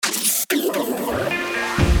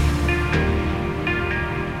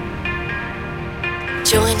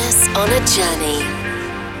on a journey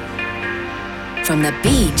from the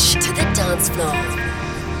beach to the dance floor.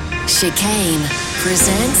 Chicane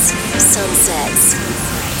presents Sunsets.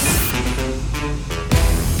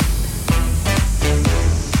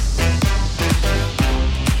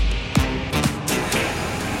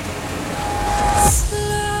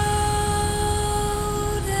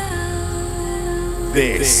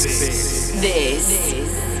 This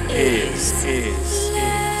is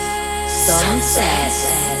Sunset.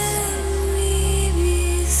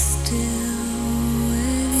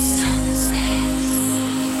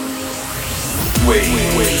 We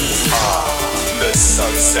are the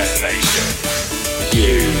Sunset Nation.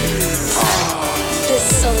 You are The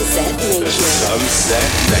Sunset the Nation. Sunset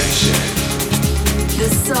Nation. The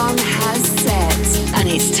sun has set, and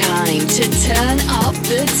it's time to turn up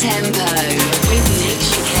the tempo with Nick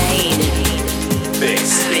Chicane.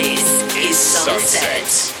 This is Sunset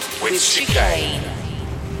with Chicane.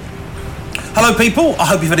 Hello people, I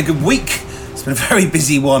hope you've had a good week. It's been a very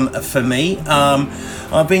busy one for me.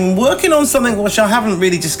 I've been working on something which I haven't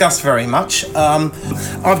really discussed very much.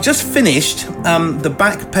 I've just finished the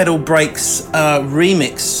Back Pedal Breaks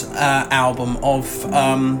remix album of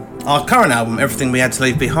our current album, Everything We Had to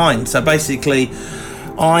Leave Behind. So basically,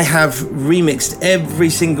 I have remixed every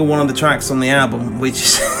single one of the tracks on the album,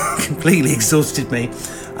 which completely exhausted me.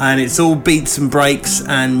 And it's all beats and breaks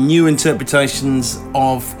and new interpretations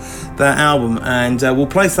of that album, and we'll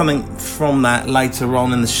play something from that later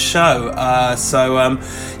on in the show.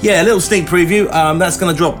 Yeah, a little sneak preview. That's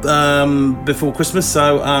going to drop before Christmas,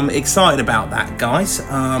 so I'm excited about that, guys.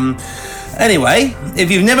 Anyway, if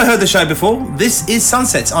you've never heard the show before, this is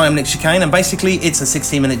Sunsets. I am Nick Chicane, and basically it's a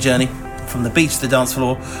 16-minute journey from the beach to the dance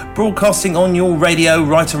floor, broadcasting on your radio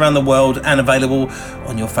right around the world and available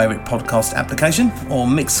on your favourite podcast application or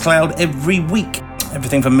Mixcloud every week.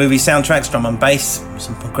 Everything from movie soundtracks, drum and bass,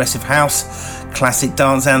 some progressive house, classic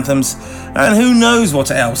dance anthems, and who knows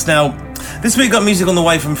what else. Now, this week got music on the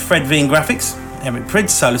way from Fred V and Graphics, Eric Prydz,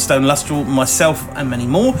 Solar Stone Lustral, myself, and many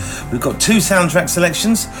more. We've got two soundtrack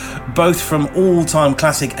selections, both from all-time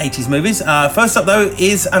classic 80s movies. First up, though,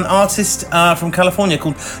 is an artist from California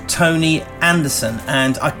called Tony Anderson,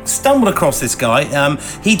 and I stumbled across this guy.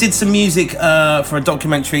 He did some music for a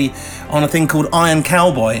documentary on a thing called Iron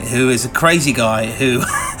Cowboy, who is a crazy guy who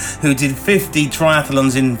who did 50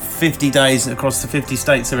 triathlons in 50 days across the 50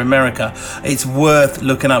 states of America. It's worth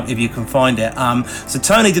looking up if you can find it. So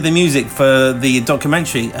Tony did the music for the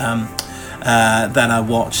documentary that I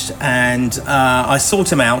watched, and I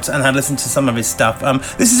sought him out and had listened to some of his stuff.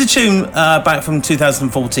 This is a tune back from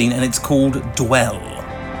 2014, and it's called Dwell.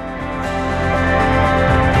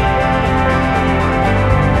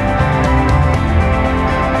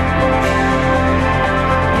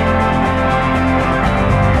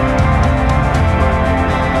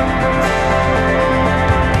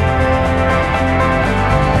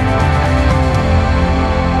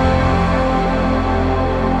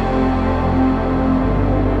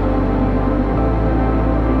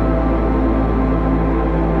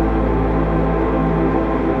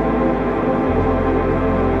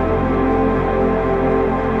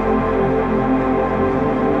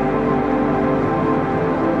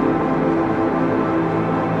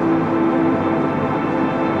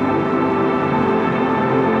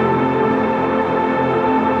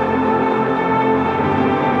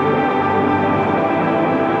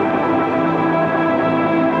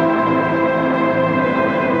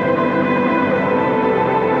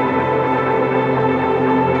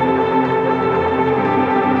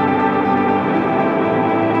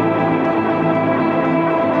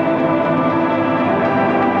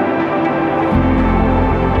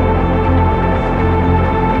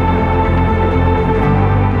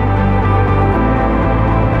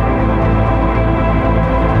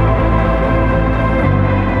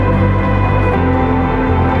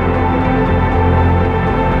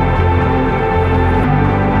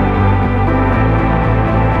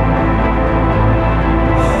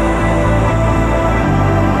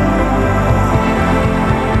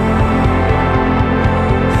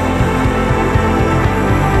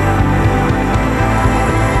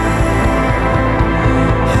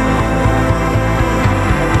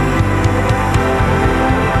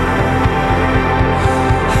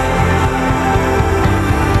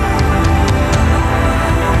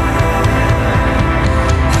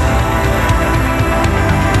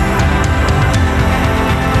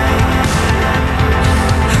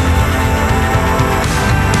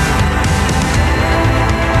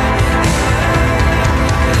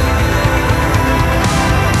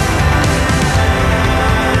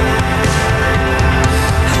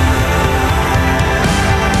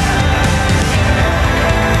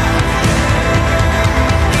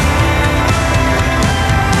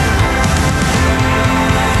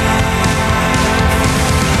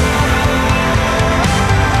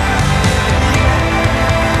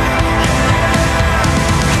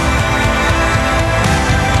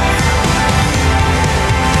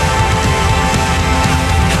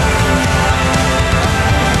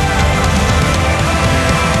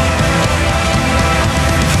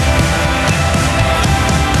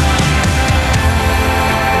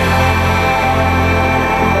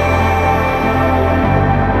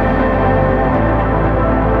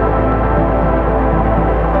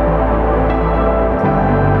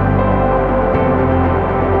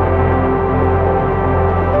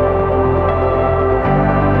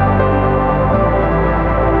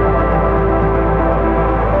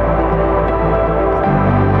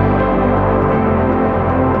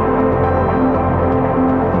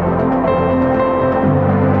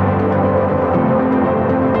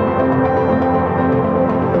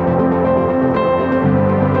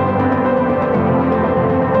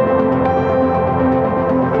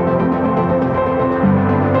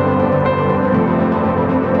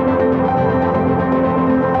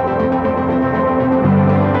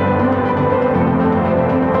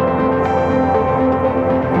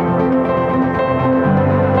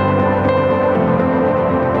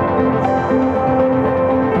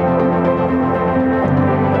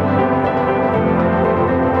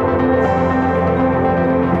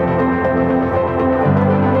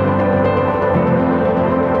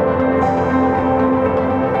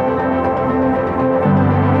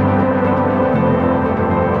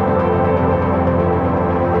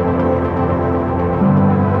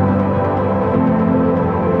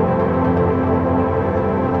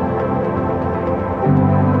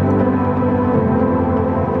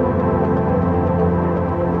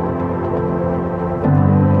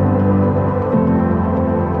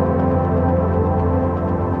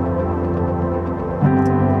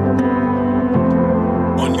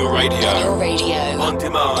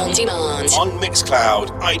 demand on Mixcloud,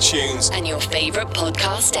 iTunes, and your favorite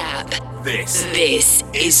podcast app. This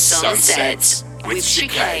is Sunset with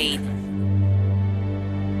Chicane.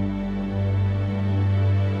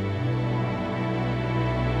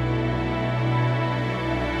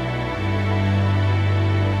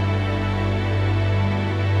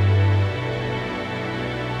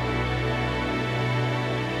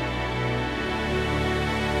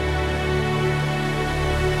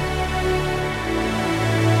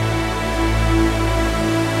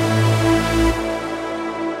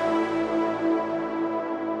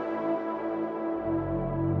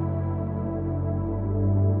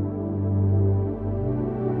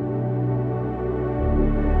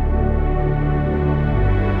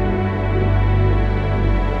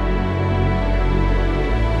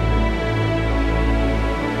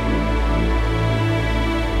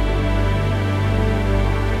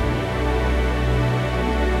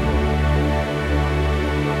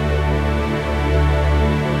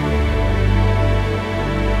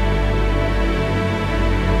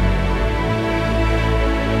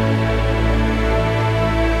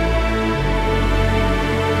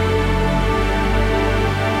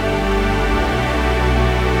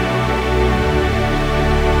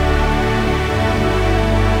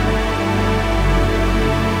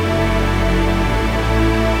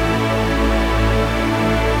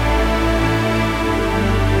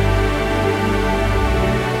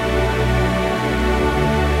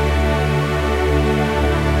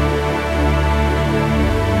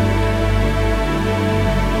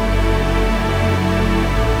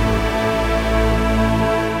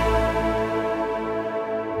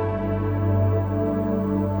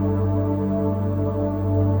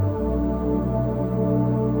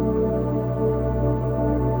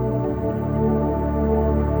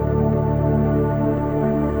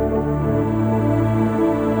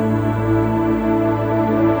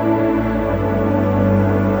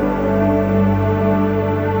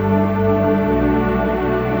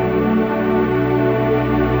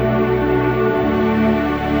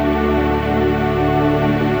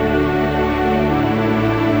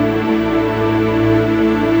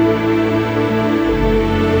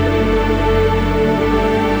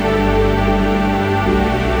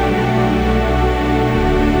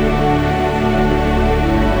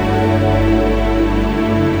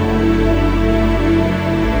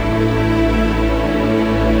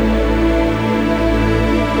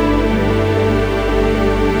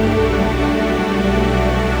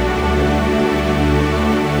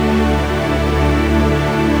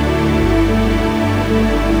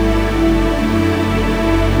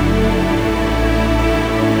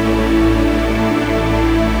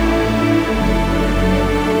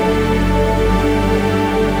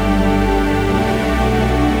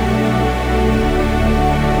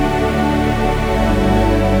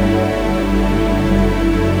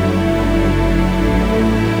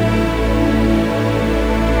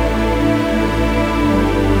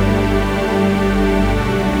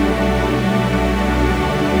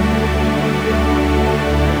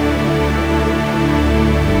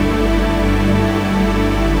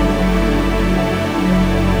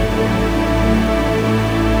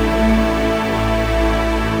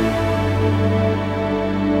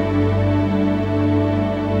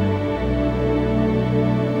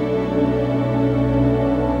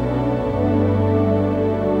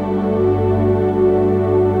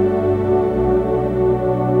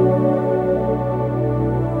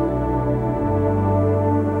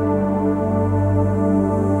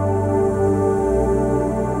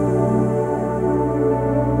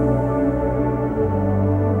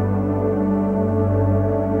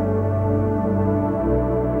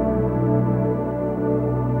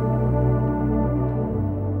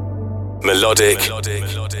 Melodic,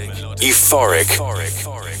 euphoric,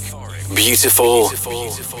 beautiful,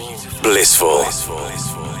 blissful.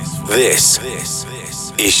 This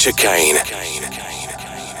is Chicane.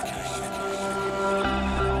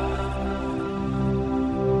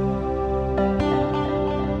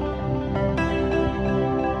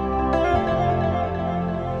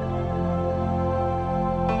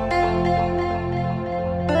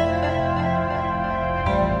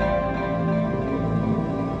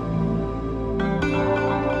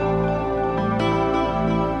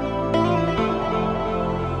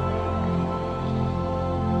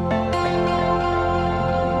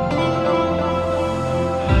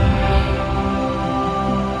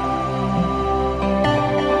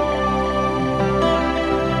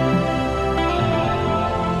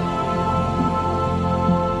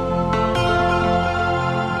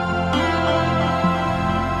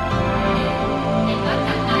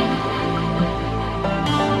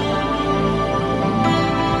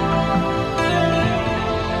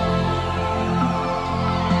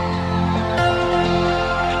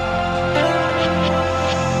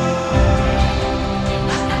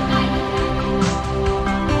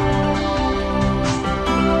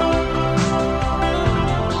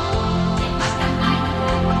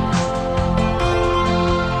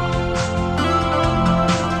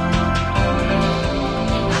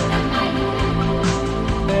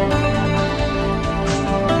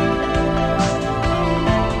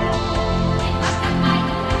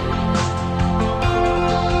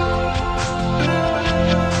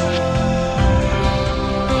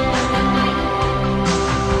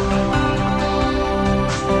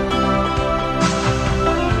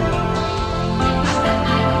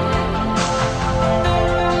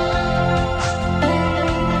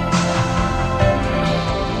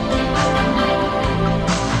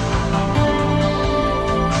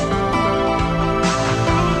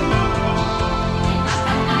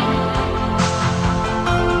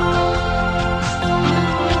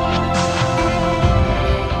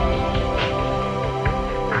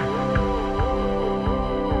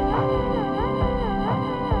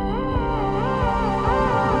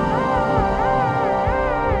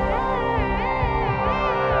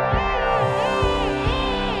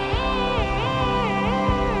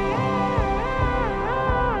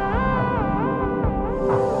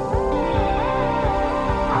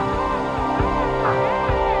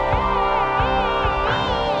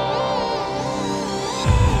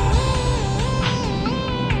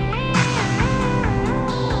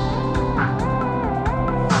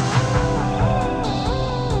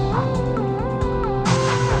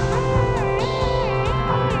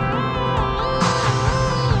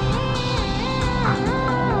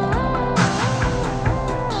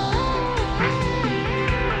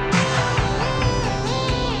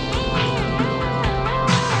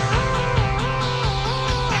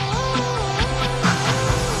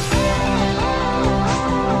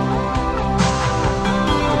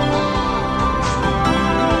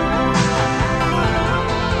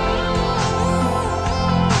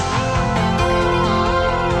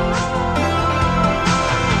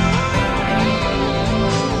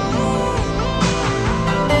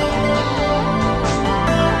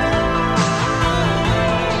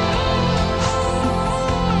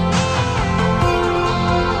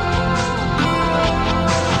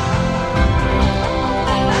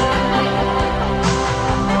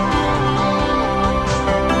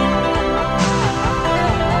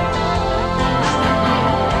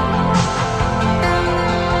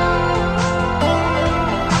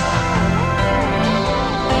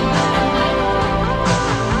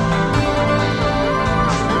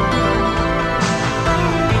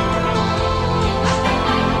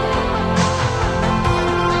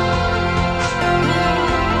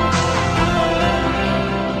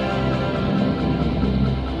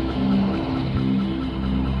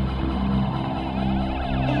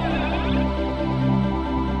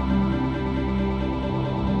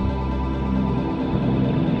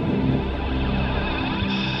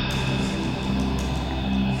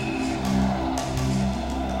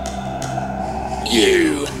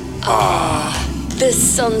 The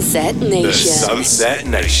Sunset Nation. The Sunset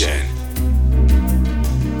Nation.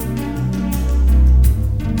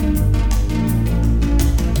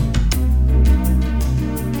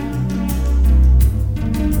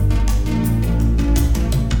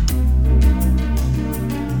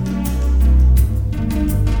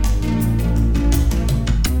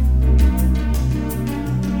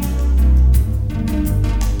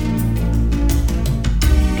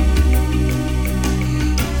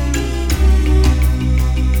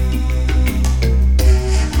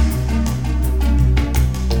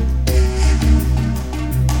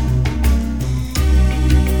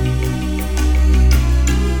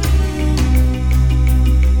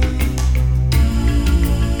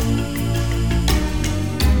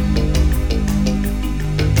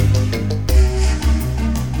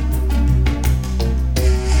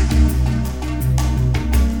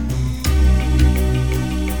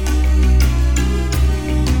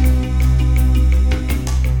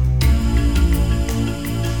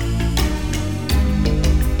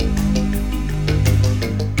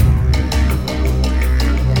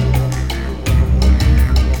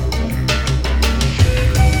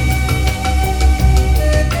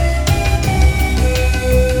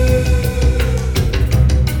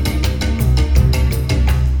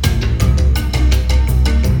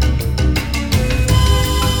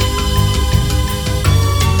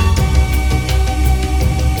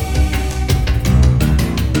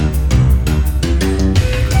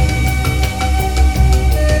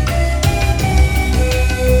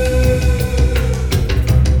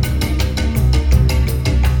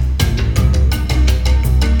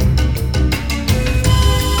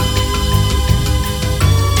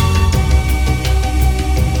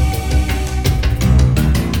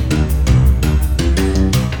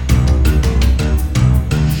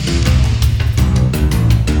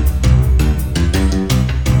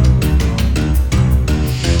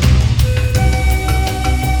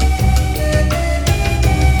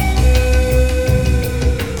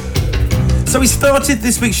 So we started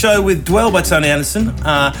this week's show with Dwell by Tony Anderson,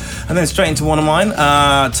 and then straight into one of mine,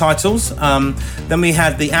 Titles. Then we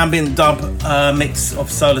had the ambient dub mix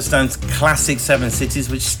of Solarstone's classic Seven Cities,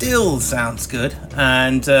 which still sounds good.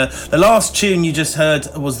 And the last tune you just heard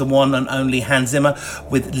was the one and only Hans Zimmer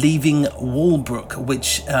with Leaving Walbrook,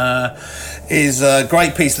 which is a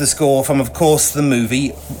great piece of the score from, of course, the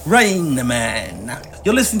movie Rain Man.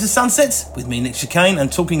 You're listening to Sunsets with me, Nick Chicane,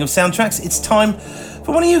 and talking of soundtracks, it's time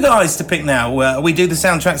for one of you guys to pick now. We do the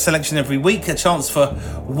soundtrack selection every week, a chance for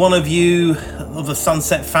one of you of the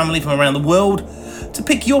Sunset family from around the world to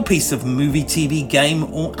pick your piece of movie, TV,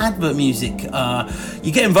 game or advert music.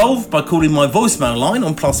 You get involved by calling my voicemail line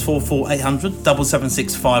on +44 800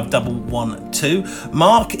 776 5112.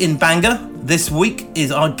 Mark in Bangor this week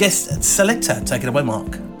is our guest selector. Take it away,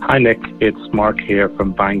 Mark. Hi Nick, it's Mark here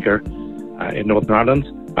from Bangor in Northern Ireland.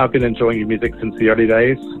 I've been enjoying your music since the early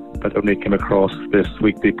days, but only came across this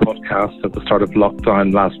weekly podcast at the start of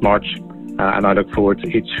lockdown last March, and I look forward to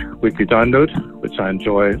each weekly download, which I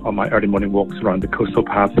enjoy on my early morning walks around the coastal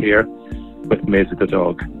path here with Maisie the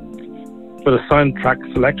dog. For the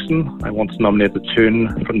soundtrack selection, I want to nominate a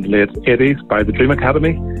tune from the late 80s by the Dream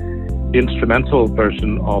Academy, the instrumental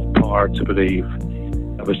version of Power to Believe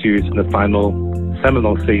that was used in the final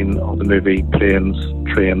seminal scene of the movie Planes,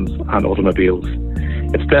 Trains and Automobiles.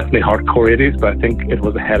 It's definitely hardcore 80s, but I think it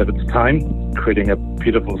was ahead of its time, creating a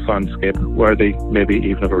beautiful soundscape worthy maybe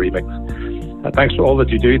even of a remix. Thanks for all that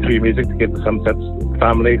you do through your music to give the Sunsets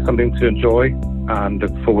family something to enjoy, and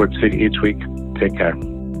look forward to each week. Take care.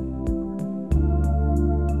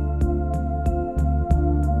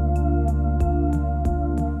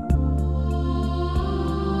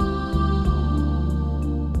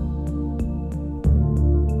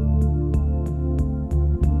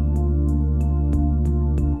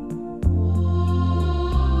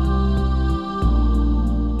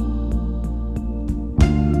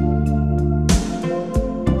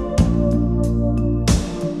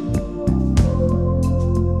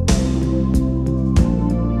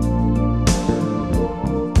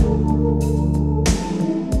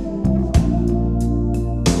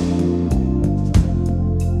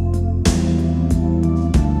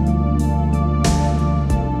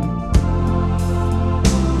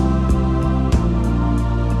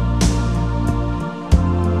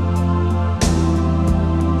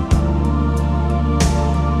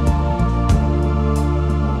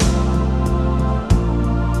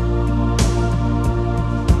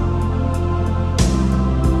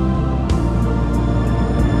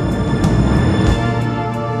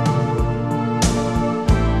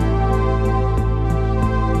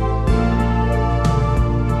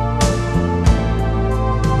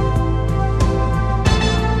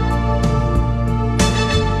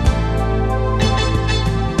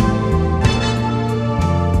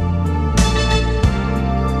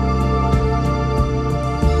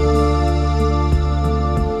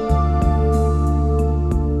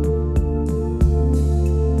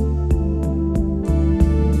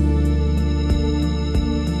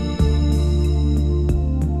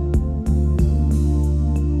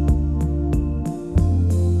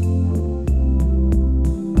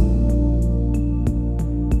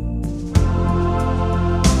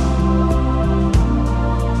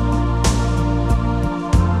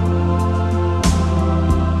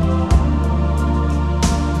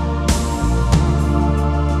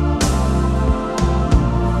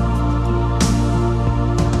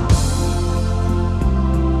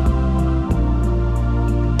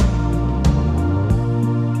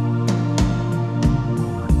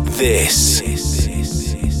 This is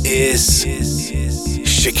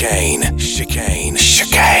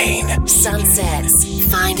Chicane. Sunsets.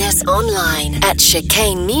 Find us online at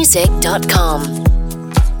chicanemusic.com.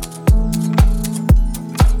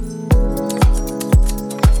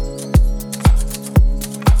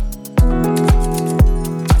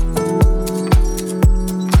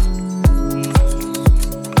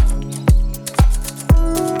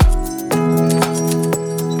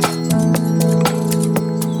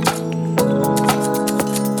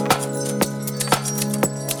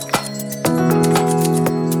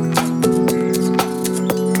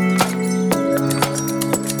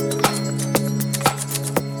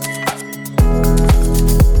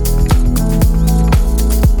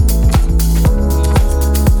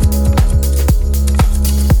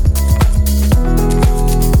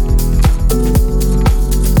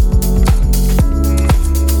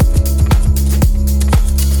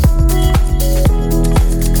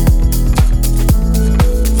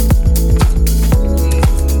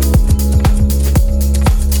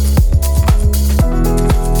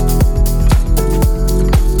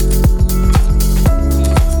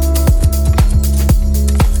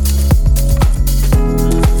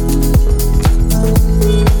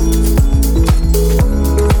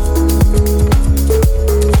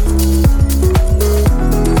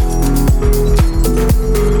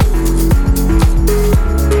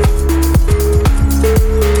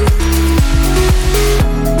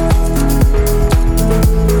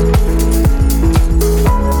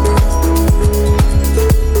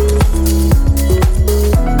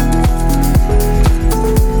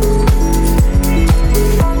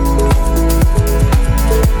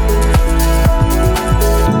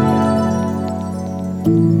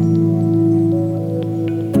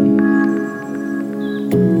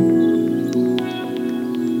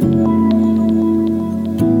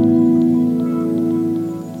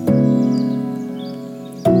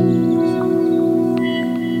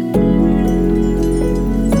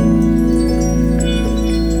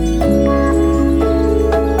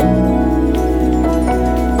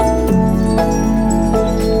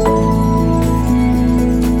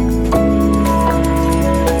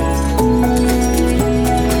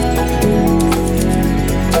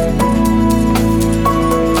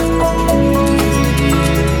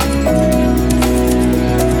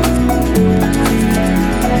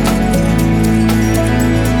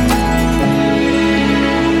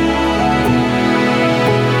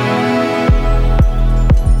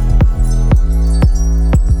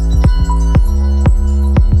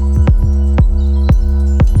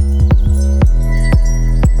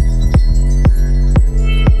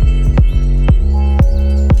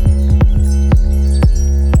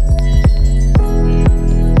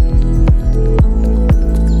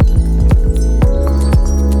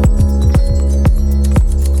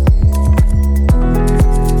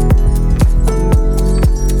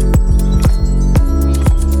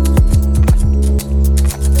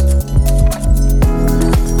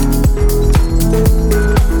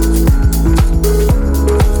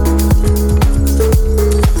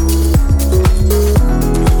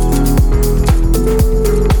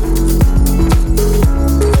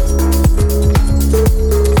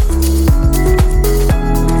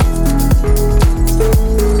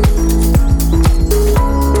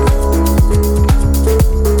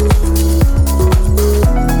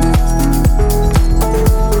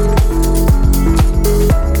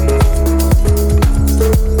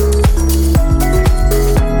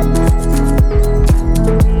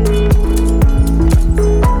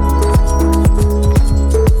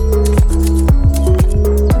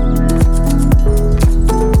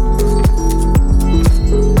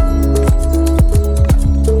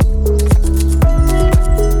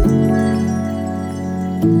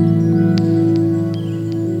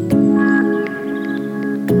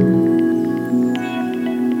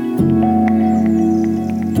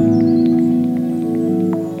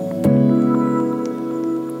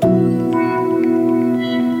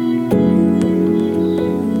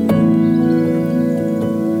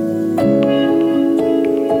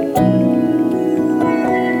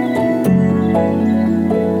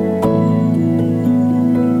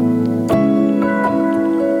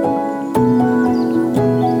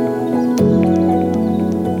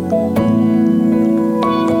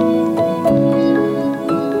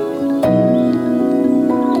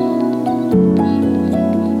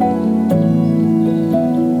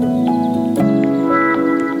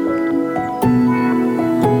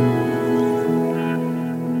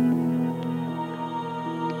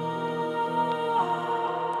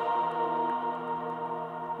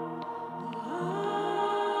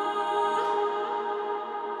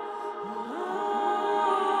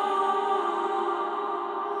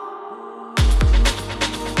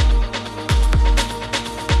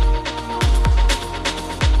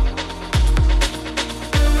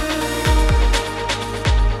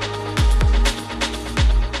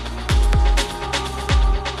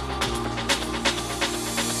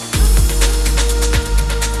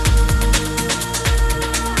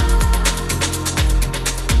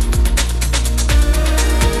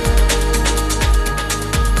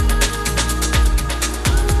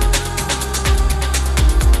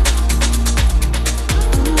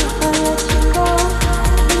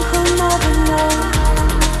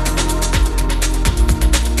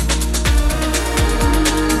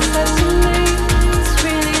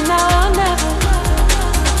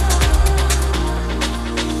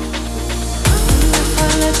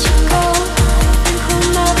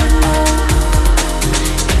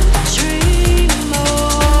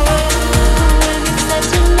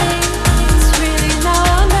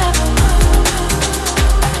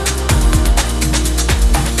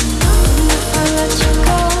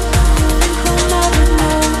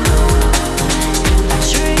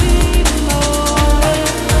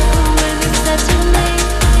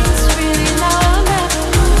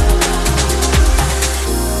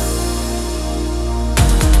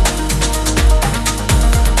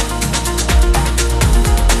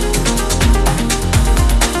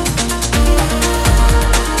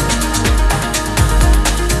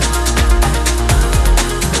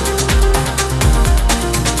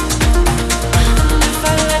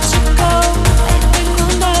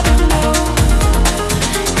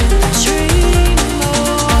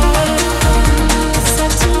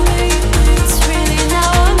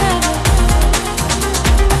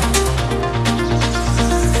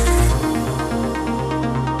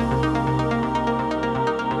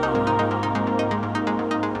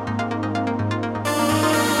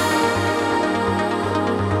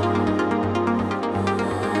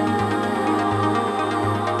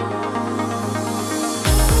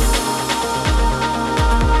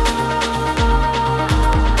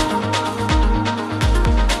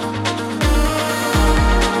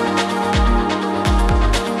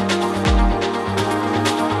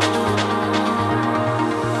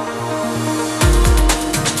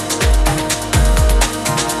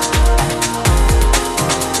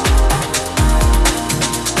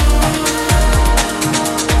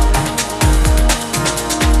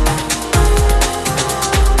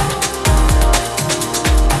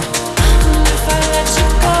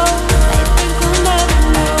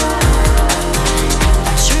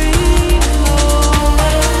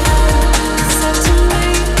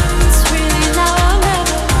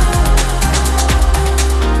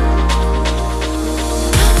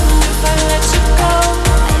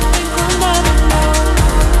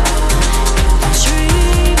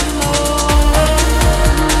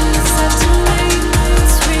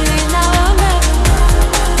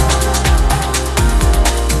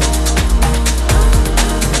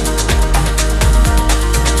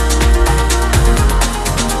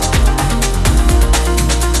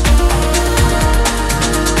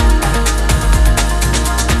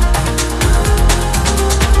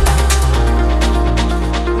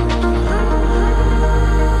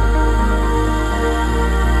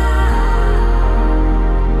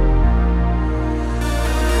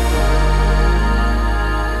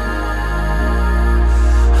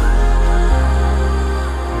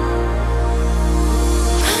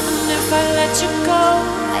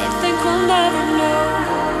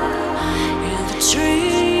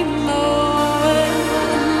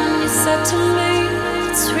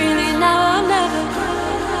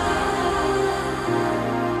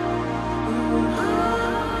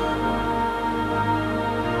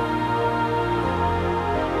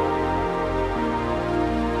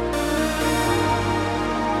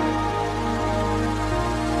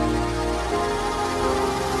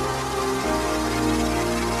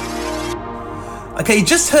 Okay, you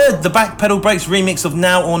just heard the Backpedal Breaks remix of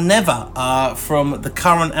Now or Never from the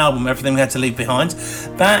current album, Everything We Had to Leave Behind.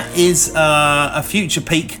 That is a future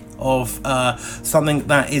peak of something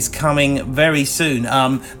that is coming very soon.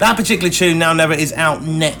 That particular tune, Now or Never, is out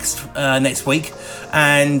next week,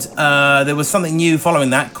 and there was something new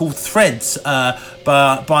following that called Threads by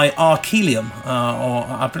Arcalium,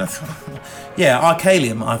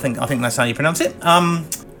 Arcalium. I think that's how you pronounce it.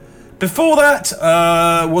 Before that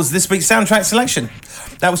was this week's soundtrack selection.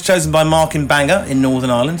 That was chosen by Mark in Bangor in Northern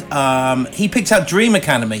Ireland. He picked out Dream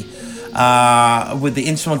Academy with the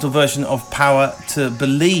instrumental version of Power to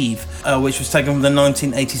Believe, which was taken from the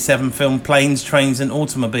 1987 film Planes, Trains and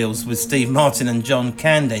Automobiles with Steve Martin and John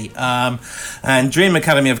Candy. And Dream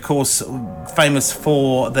Academy, of course, famous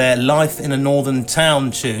for their Life in a Northern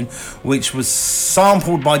Town tune, which was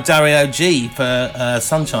sampled by Dario G for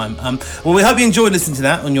Sunshine. Well, we hope you enjoyed listening to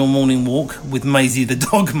that on your morning walk with Maisie the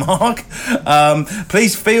dog, Mark.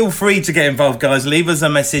 Please feel free to get involved, guys. Leave us a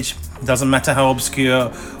message. It doesn't matter how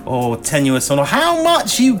obscure or tenuous or how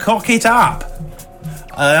much you cock it up.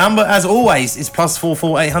 Number, as always, is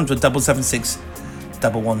 +44 800 776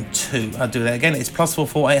 112. I'll do that again. It's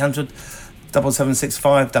 +44 800 776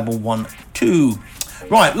 5112.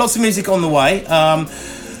 Right, lots of music on the way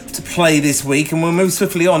to play this week, and we'll move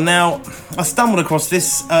swiftly on. Now, I stumbled across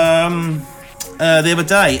this the other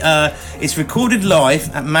day. It's recorded live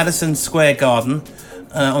at Madison Square Garden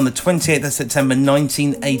on the 28th of September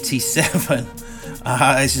 1987.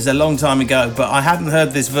 This is a long time ago, but I hadn't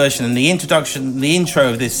heard this version, and the intro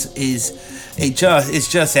of this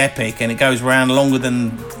it's just epic, and it goes around longer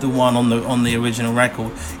than the one on the original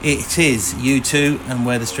record. It is U2 and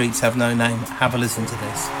Where the Streets Have No Name. Have a listen to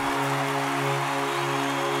this.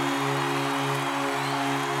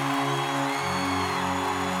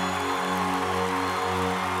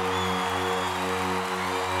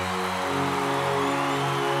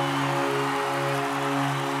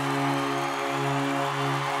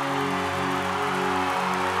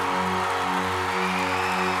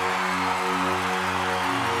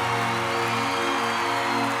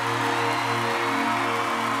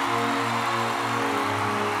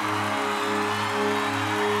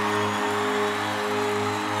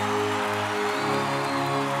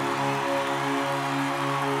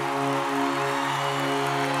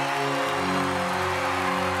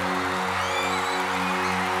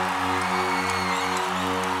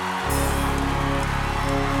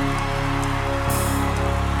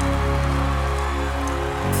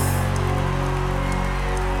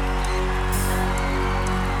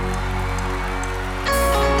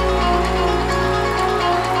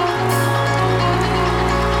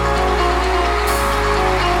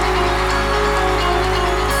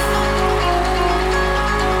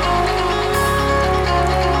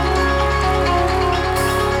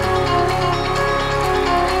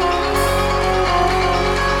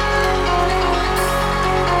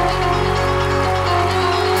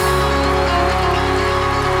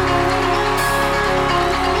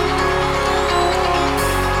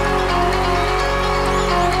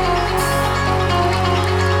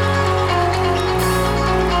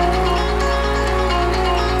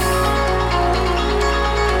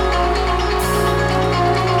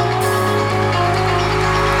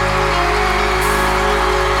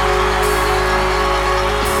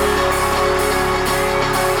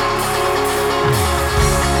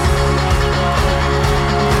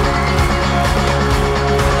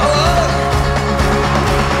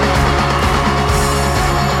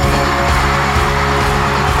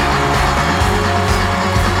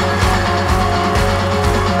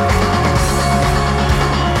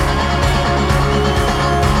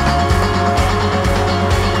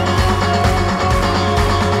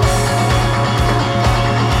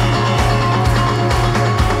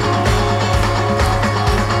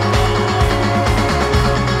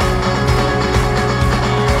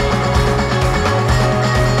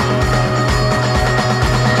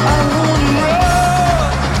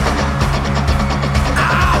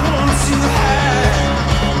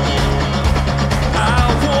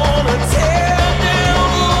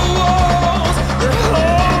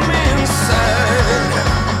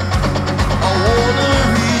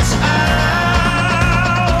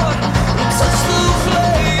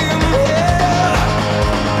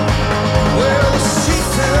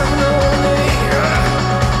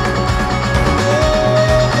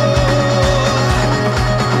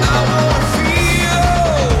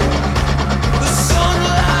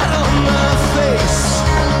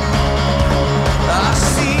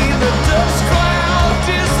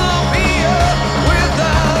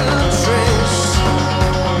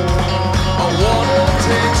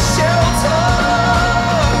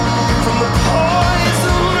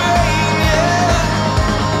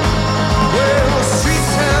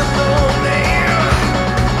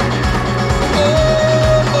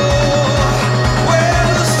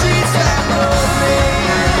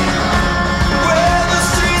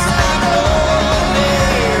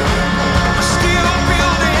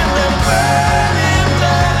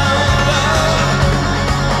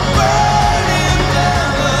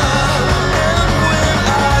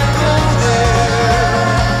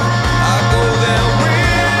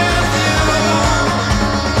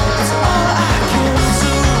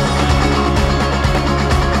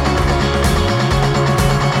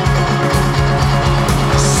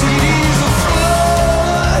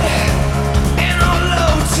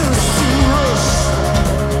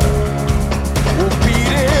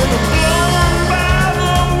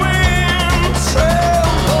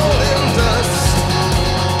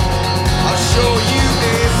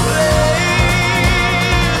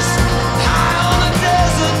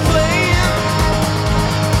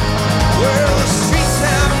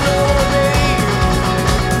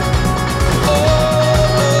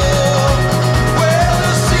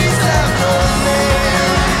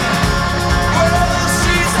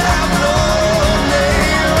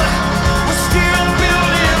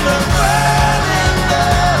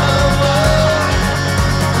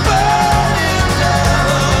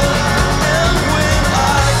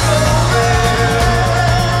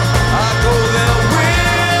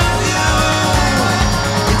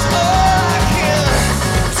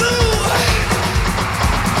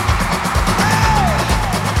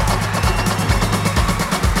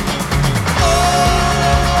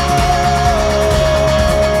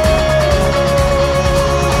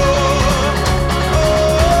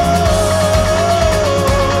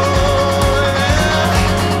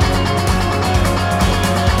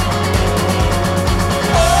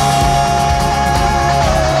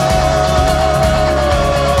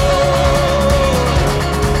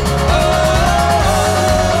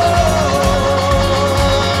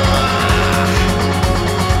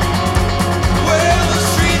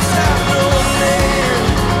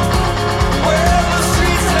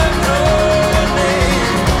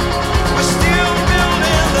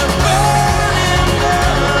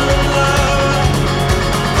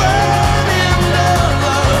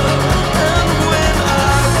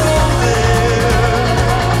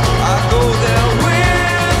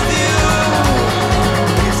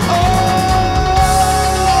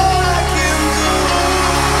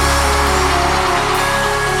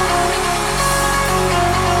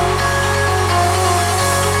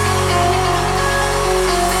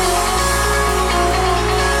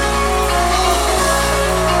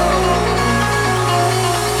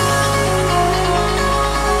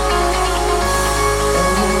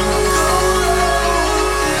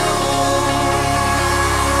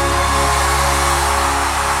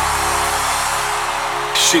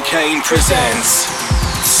 Chicane presents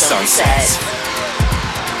Sunset.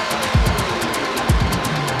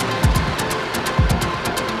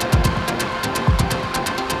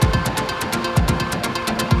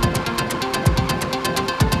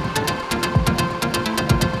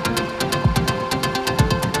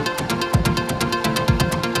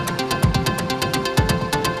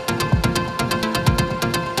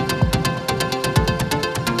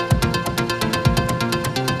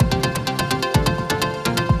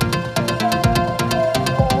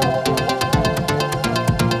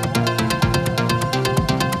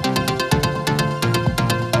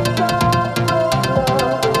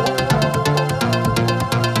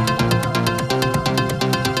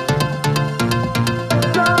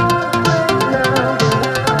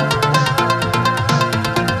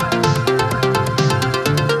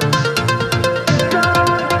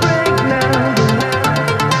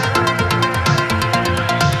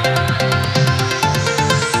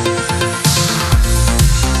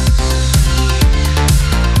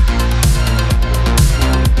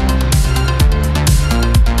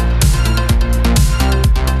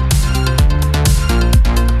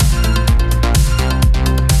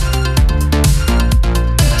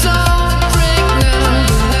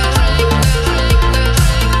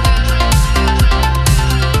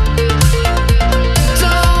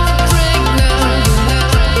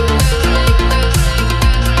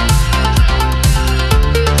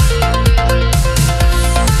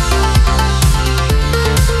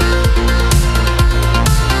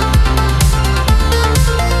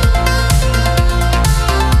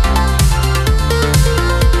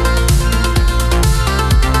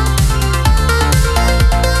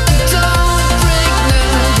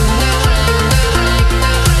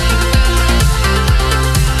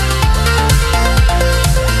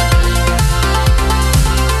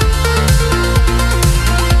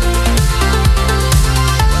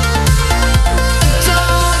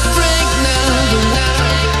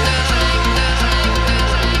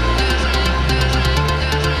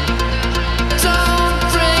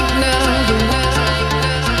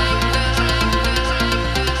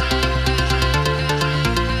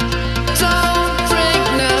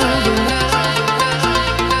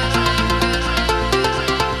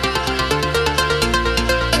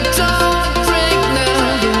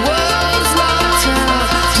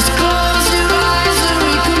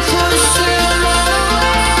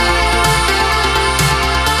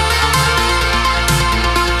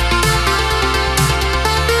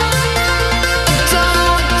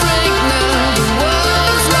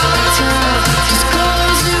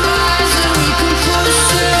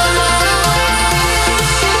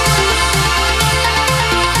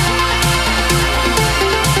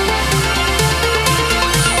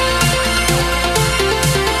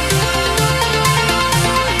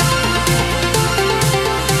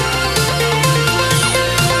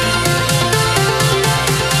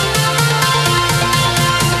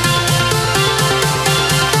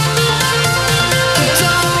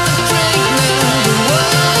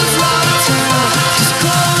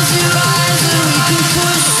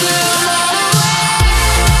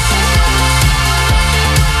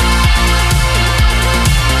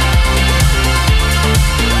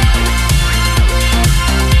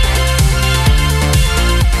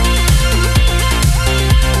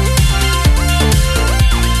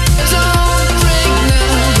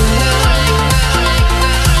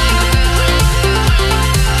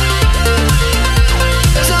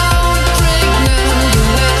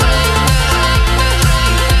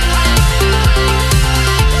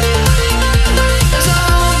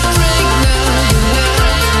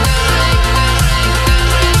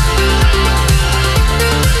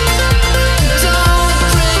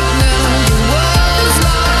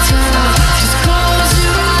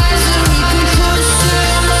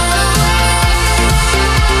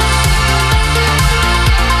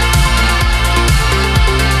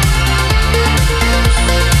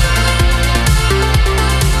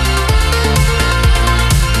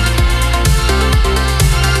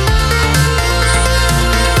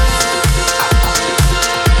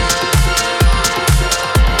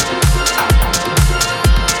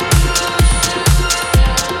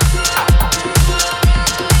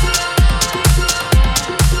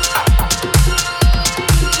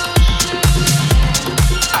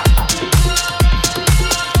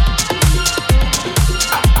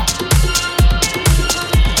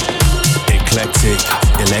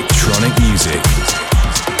 electronic music.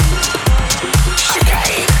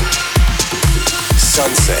 Chicane.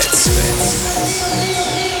 Sunsets.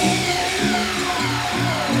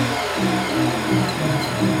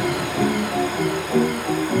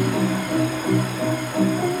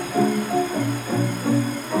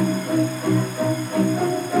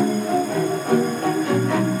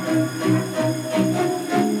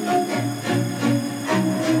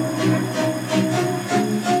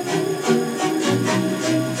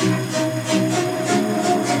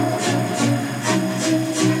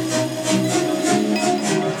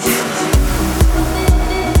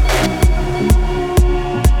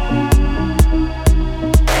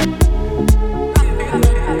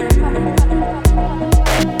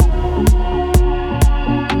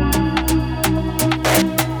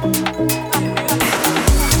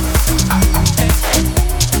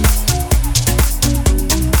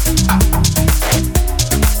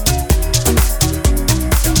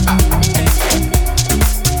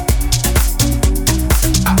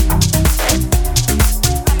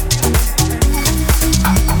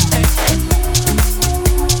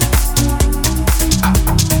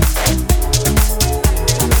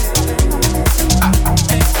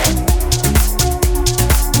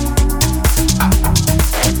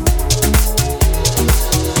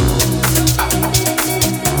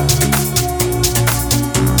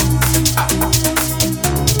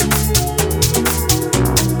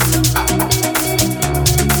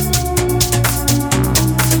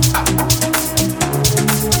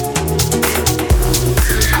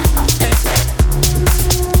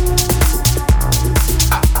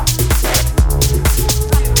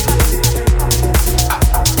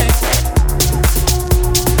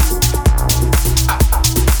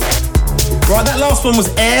 Right, that last one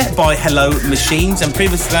was Air by Hello Machines, and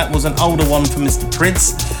previous to that was an older one from Mr.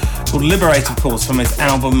 Prince called Liberate, of course, from his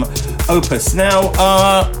album Opus. Now,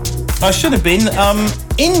 I should have been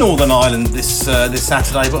in Northern Ireland this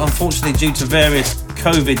Saturday, but unfortunately, due to various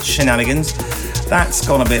COVID shenanigans, that's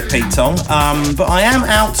gone a bit Pete Tong. But I am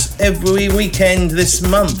out every weekend this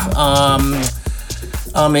month.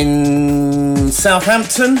 I'm in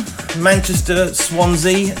Southampton, Manchester,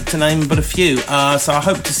 Swansea, to name but a few. So I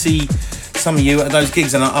hope to see some of you at those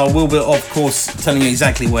gigs, and I will be, of course, telling you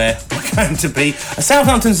exactly where we're going to be.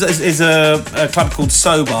 Southampton is a club called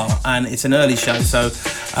Sobar, and it's an early show, so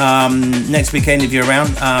next weekend, if you're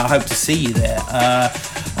around, I hope to see you there. Right,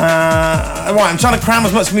 I'm trying to cram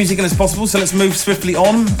as much music in as possible, so let's move swiftly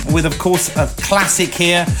on with, of course, a classic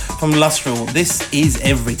here from Lustral. This is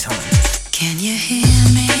Every Time. Can you hear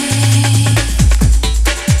me?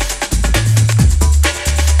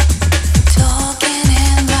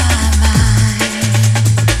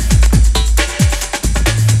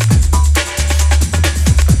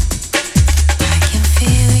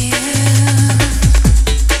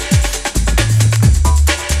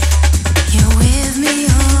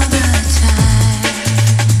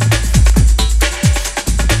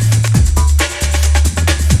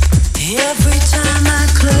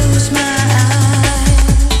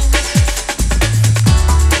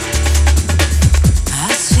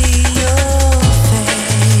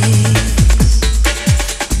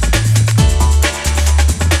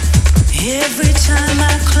 Every time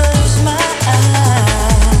I close my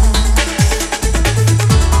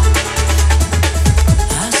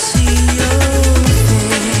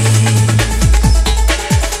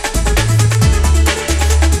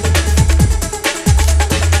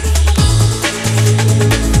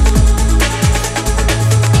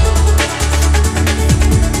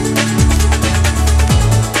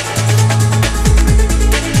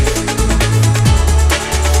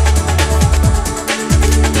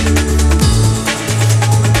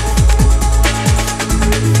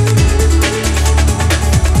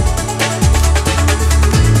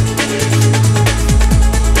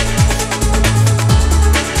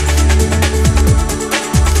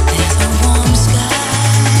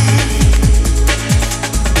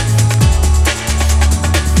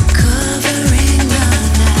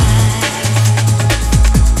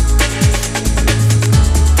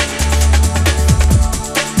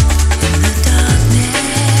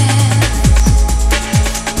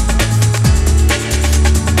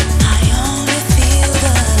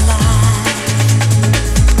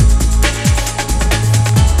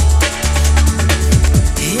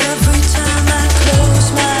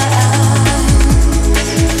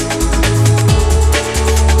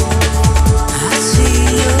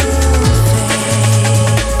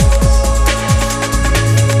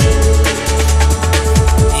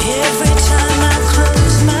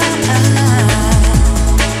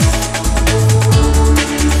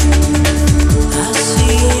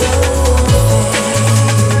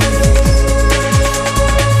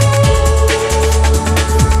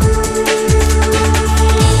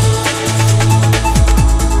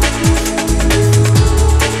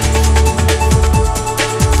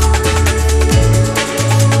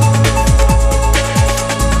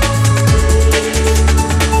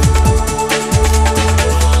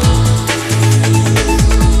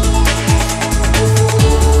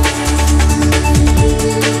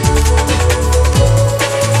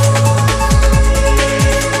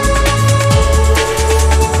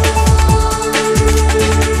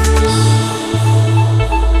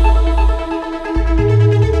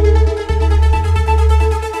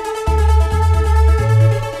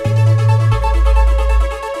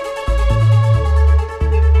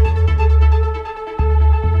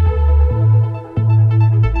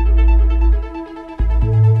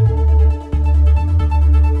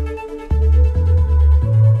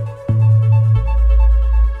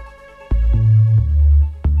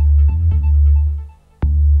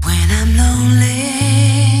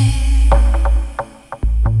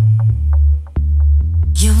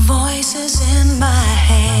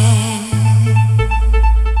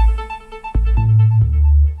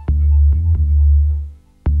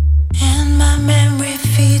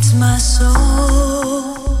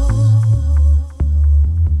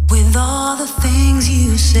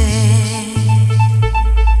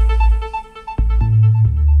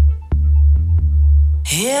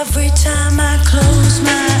Every time I close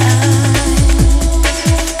my eyes,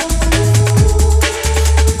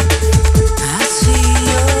 I see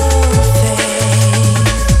your face.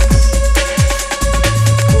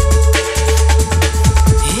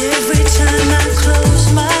 Every time I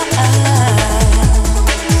close my eyes,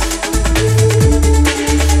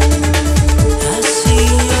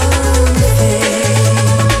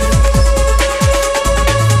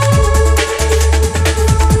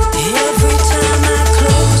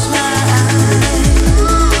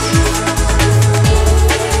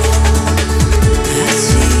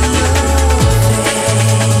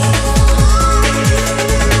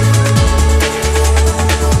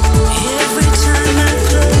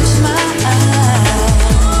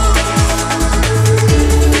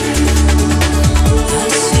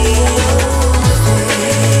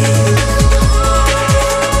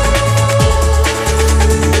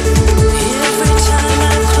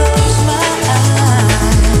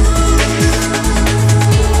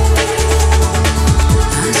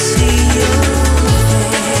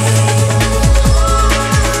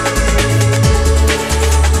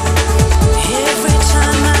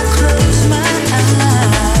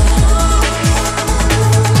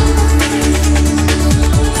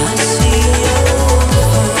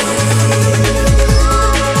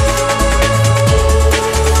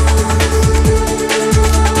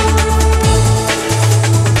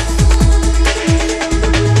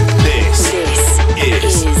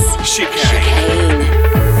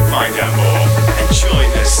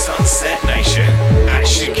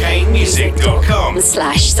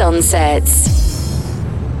 facebook.com/sunsets.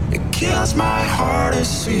 It kills my heart to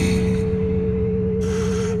see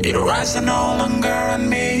it rising no longer on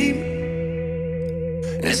me.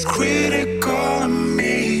 It's critical of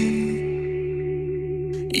me.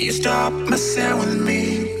 You stop messing with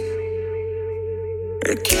me.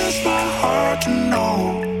 It kills my heart to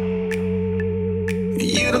know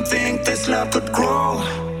you don't think this love could grow.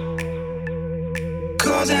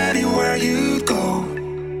 'Cause anywhere you go,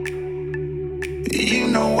 you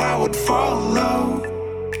know I would follow.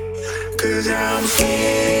 'Cause I'm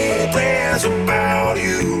sleepless about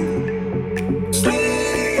you.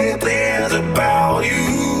 Sleepless about you.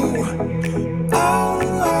 Oh,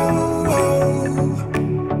 oh, oh.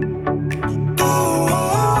 Oh,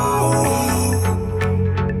 oh.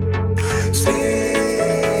 Sleepless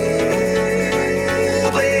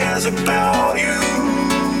about you.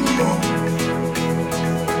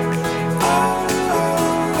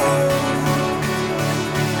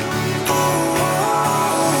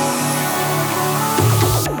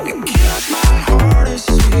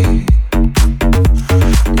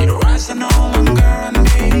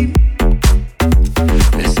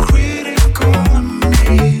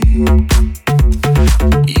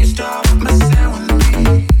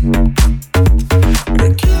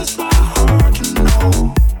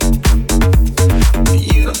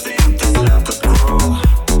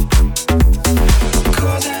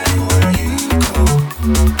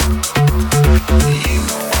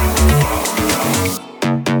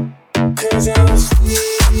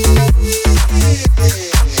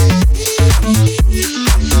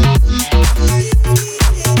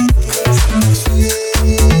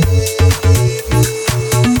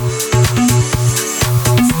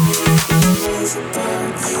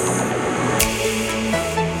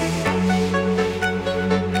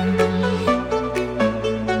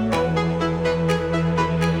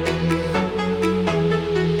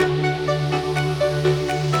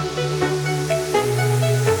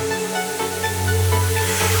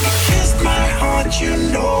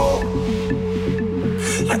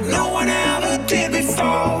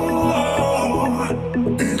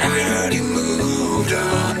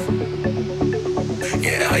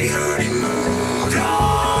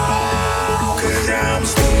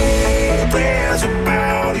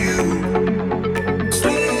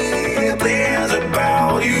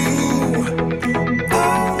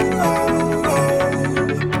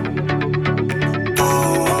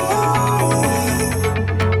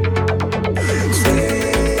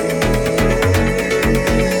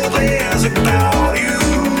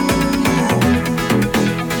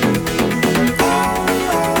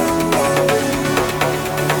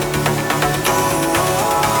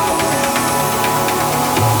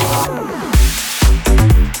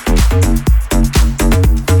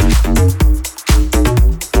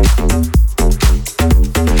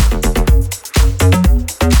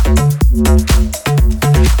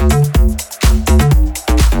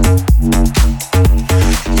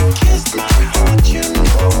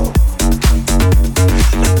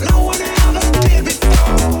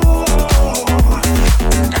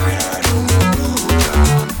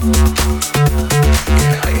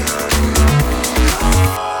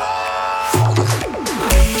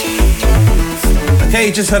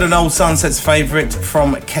 You just heard an old Sunsets favourite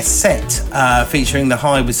from Cassette, featuring The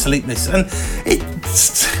High with Sleepless, and it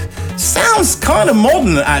sounds kind of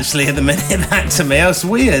modern actually at the minute, that to me. That's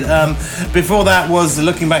weird. Before that was the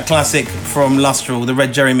Looking Back classic from Lustral, the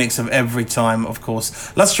Red Jerry mix of Every Time, of course.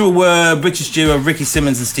 Lustral were British duo Ricky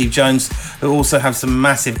Simmons and Steve Jones, who also have some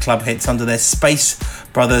massive club hits under their Space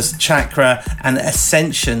Brothers, Chakra and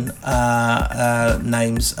Ascension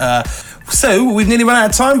names. So we've nearly run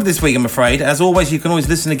out of time for this week, I'm afraid. As always, you can always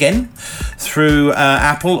listen again through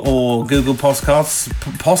Apple or Google Podcasts.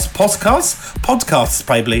 Podcasts,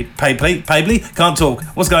 Pably. Can't talk.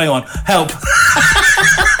 What's going on? Help.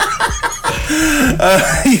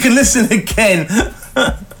 You can listen again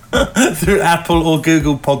through Apple or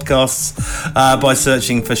Google Podcasts by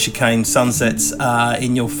searching for Chicane Sunsets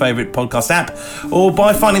in your favourite podcast app, or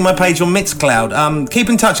by finding my page on Mixcloud. Keep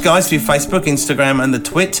in touch, guys, through Facebook, Instagram and the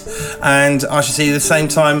Twit, and I shall see you the same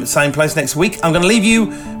time, same place next week. I'm going to leave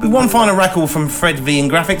you with one final record from Fred V in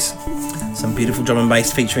Graphics, some beautiful drum and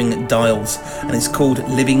bass featuring Dials, and it's called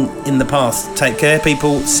Living in the Past. Take care,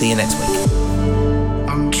 people. See you next week.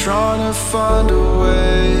 I'm trying to find a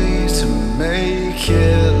way to make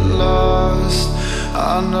it last.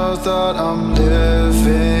 I know that I'm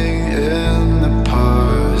living in the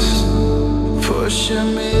past,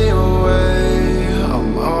 pushing me away,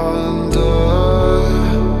 I'm under.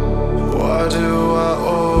 Why do I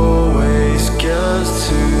always get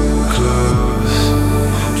too close?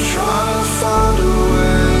 Trying to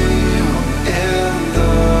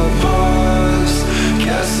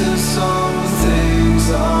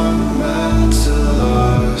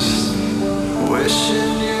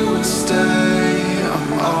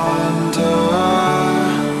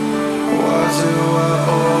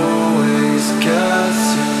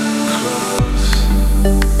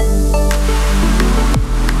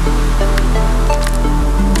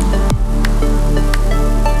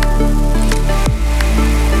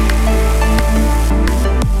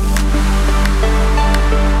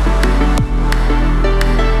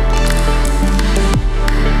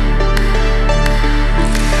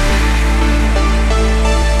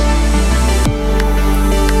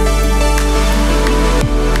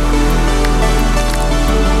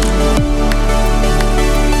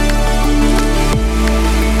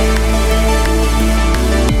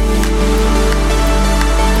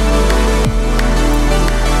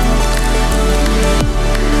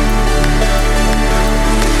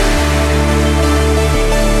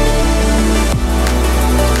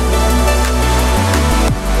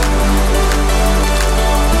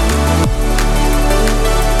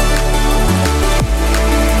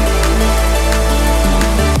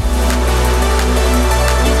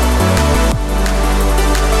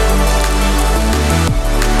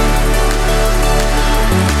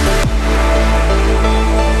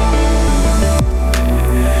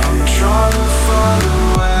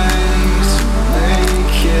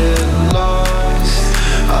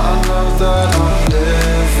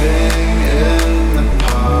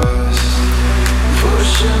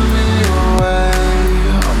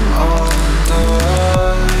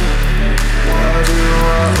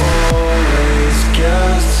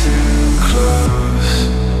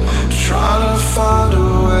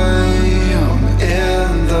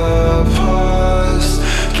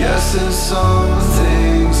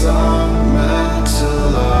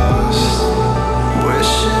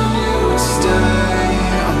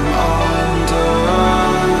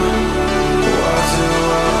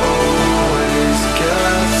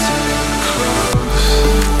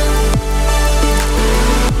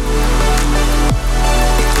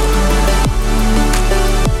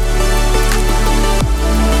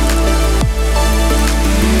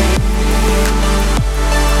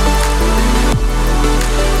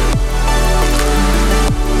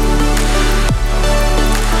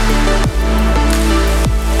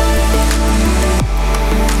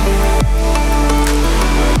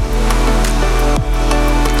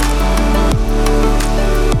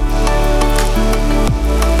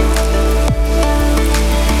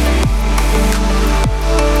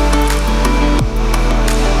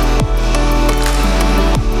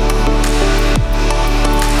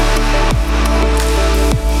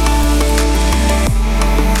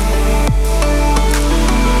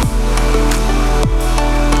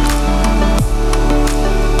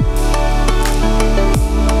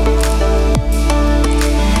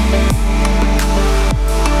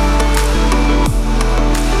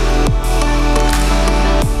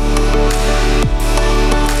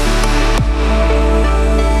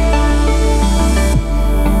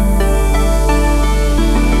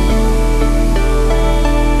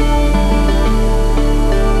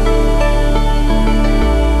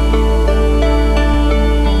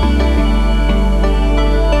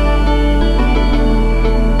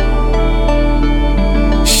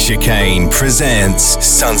Chicane presents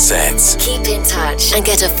Sunsets. Keep in touch and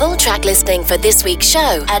get a full track listing for this week's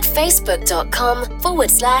show at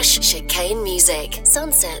facebook.com/Chicane Music.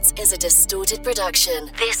 Sunsets is a Distorted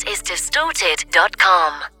production. This is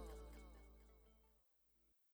distorted.com.